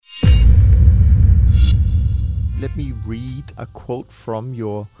Let me read a quote from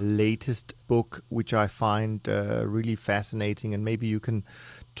your latest book, which I find really fascinating, and maybe you can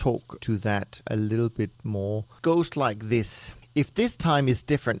talk to that a little bit more. Goes like this. If this time is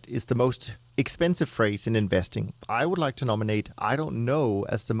different is the most expensive phrase in investing, I would like to nominate I don't know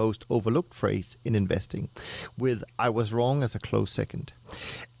as the most overlooked phrase in investing, with I was wrong as a close second.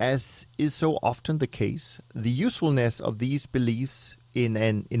 As is so often the case, the usefulness of these beliefs in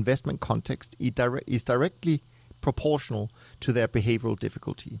an investment context is directly proportional to their behavioral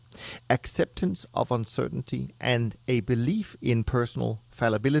difficulty. Acceptance of uncertainty and a belief in personal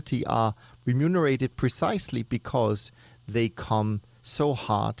fallibility are remunerated precisely because they come so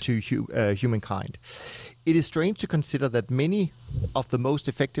hard to humankind. It is strange to consider that many of the most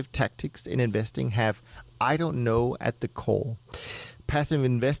effective tactics in investing have I don't know at the core. Passive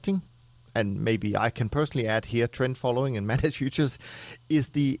investing, and maybe I can personally add here trend following and managed futures, is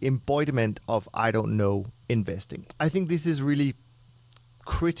the embodiment of I don't know investing. I think this is really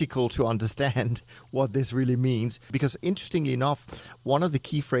critical to understand what this really means, because interestingly enough, one of the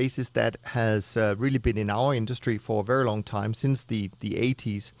key phrases that has really been in our industry for a very long time, since the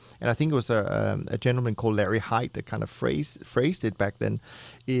 80s, and I think it was a gentleman called Larry Hite that kind of phrased it back then,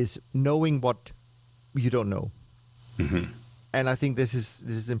 is knowing what you don't know. Mm-hmm. And I think this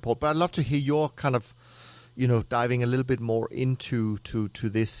is important. But I'd love to hear your kind of, diving a little bit more into to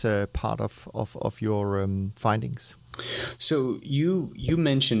this part of your findings. So you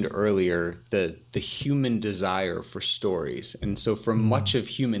mentioned earlier the human desire for stories. And so for much of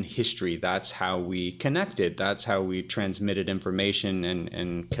human history, that's how we connected. That's how we transmitted information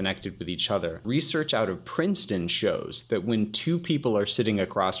and connected with each other. Research out of Princeton shows that when two people are sitting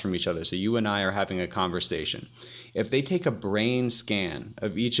across from each other, so you and I are having a conversation, if they take a brain scan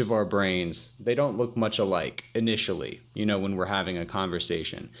of each of our brains, they don't look much alike initially, when we're having a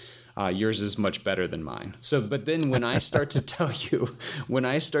conversation. Yours is much better than mine. So, but then when I start to tell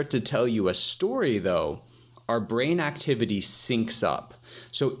you a story, though, our brain activity syncs up.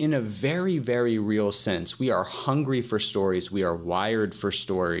 So in a very, very real sense, we are hungry for stories. We are wired for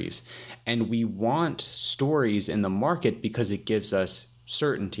stories, and we want stories in the market because it gives us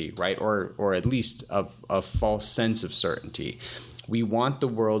certainty, right? Or at least a false sense of certainty. We want the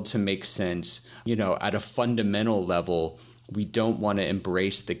world to make sense, at a fundamental level. We don't want to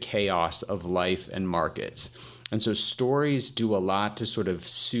embrace the chaos of life and markets. And so stories do a lot to sort of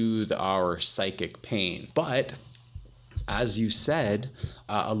soothe our psychic pain. But as you said,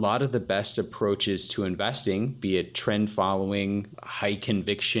 a lot of the best approaches to investing, be it trend following, high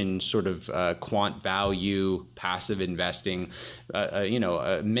conviction, sort of quant value, passive investing,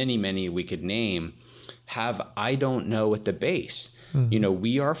 many we could name, have I don't know at the base. Mm-hmm.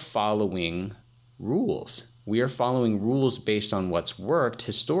 We are following rules. We are following rules based on what's worked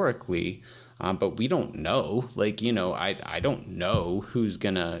historically, but we don't know. I don't know who's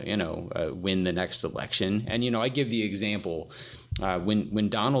gonna, win the next election. And I give the example when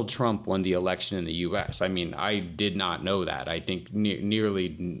Donald Trump won the election in the U.S. I mean, I did not know that. I think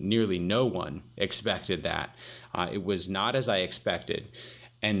nearly no one expected that. It was not as I expected.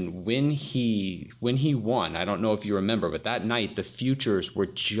 And when he won, I don't know if you remember, but that night the futures were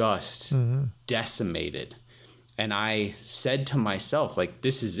just decimated. And I said to myself,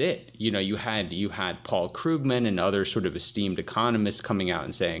 this is it. You had Paul Krugman and other sort of esteemed economists coming out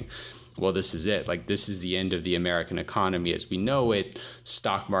and saying, well, this is it. This is the end of the American economy as we know it.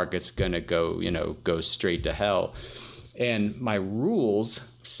 Stock market's going to go straight to hell. And my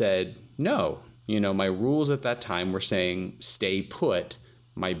rules said no. My rules at that time were saying stay put.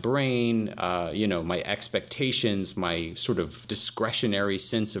 My brain, my expectations, my sort of discretionary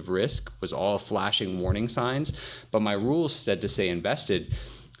sense of risk was all flashing warning signs. But my rules said to stay invested.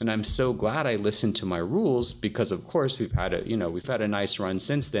 And I'm so glad I listened to my rules because, of course, we've had a nice run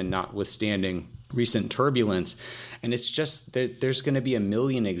since then, notwithstanding recent turbulence. And it's just that there's going to be a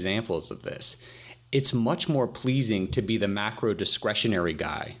million examples of this. It's much more pleasing to be the macro discretionary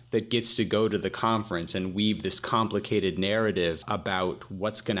guy that gets to go to the conference and weave this complicated narrative about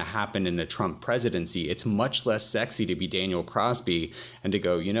what's going to happen in the Trump presidency. It's much less sexy to be Daniel Crosby and to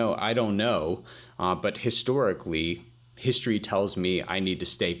go, I don't know, but historically, history tells me I need to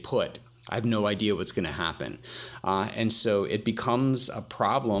stay put. I have no idea what's going to happen. And so it becomes a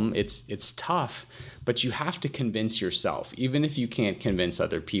problem. It's tough. But you have to convince yourself. Even if you can't convince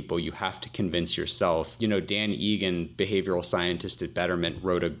other people, you have to convince yourself. Dan Egan, behavioral scientist at Betterment,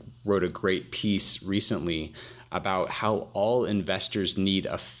 wrote a great piece recently about how all investors need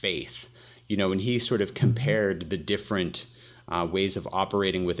a faith. And he sort of compared the different ways of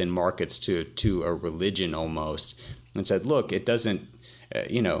operating within markets to a religion almost, and said, look, it doesn't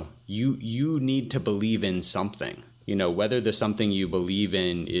you need to believe in something. Whether the something you believe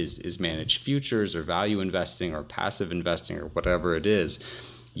in is managed futures or value investing or passive investing or whatever it is,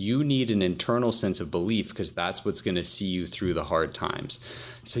 you need an internal sense of belief, because that's what's going to see you through the hard times.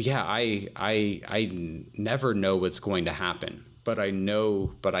 So yeah, I never know what's going to happen, but I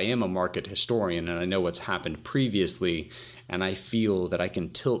am a market historian, and I know what's happened previously, and I feel that I can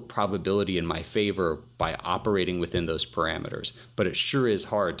tilt probability in my favor by operating within those parameters. But it sure is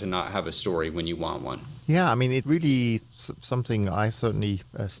hard to not have a story when you want one. Yeah, I mean, it really something I certainly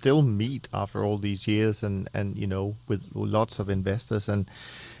still meet after all these years, and with lots of investors, and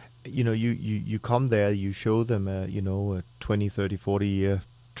you come there, you show them a 20, 30, 40 year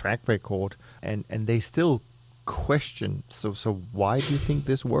track record, and they still question, so why do you think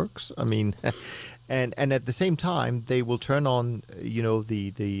this works? I mean, and at the same time they will turn on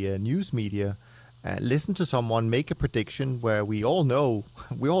the news media, listen to someone make a prediction where we all know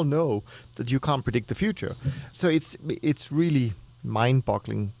that you can't predict the future. So it's really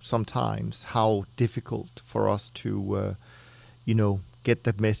mind-boggling sometimes how difficult for us to get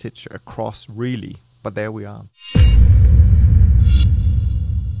that message across, really. But there we are.